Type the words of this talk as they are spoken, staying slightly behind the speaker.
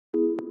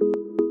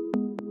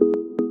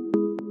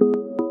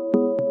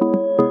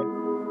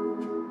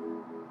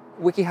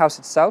WikiHouse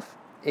itself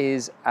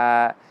is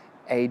a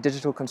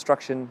digital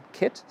construction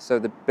kit. So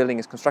the building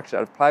is constructed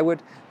out of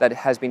plywood that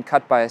has been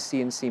cut by a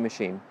CNC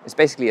machine. It's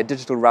basically a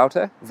digital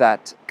router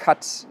that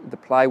cuts the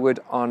plywood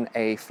on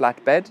a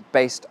flat bed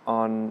based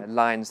on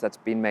lines that's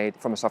been made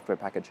from a software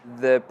package.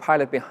 The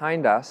pilot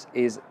behind us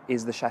is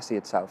the chassis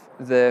itself.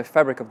 The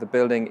fabric of the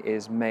building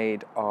is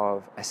made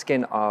of a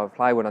skin of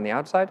plywood on the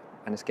outside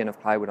and a skin of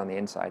plywood on the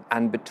inside.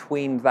 And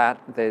between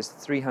that, there's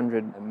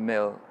 300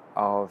 mil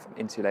of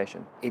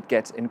insulation. It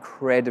gets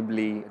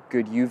incredibly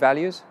good U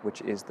values, which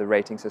is the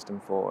rating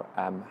system for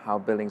how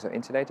buildings are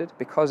insulated.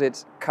 Because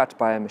it's cut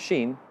by a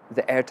machine,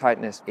 the air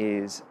tightness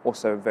is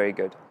also very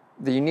good.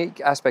 The unique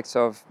aspects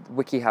of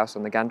WikiHouse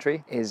on the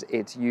gantry is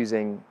it's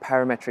using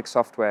parametric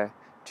software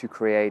to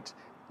create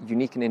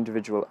unique and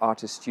individual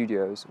artist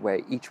studios where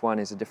each one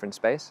is a different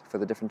space for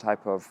the different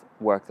type of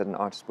work that an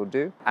artist will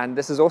do. And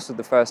this is also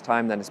the first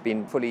time that it's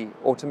been fully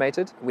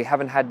automated. We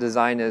haven't had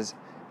designers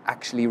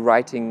actually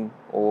writing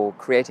or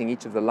creating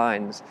each of the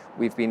lines.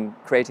 We've been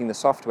creating the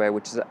software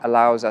which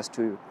allows us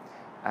to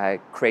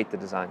create the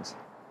designs.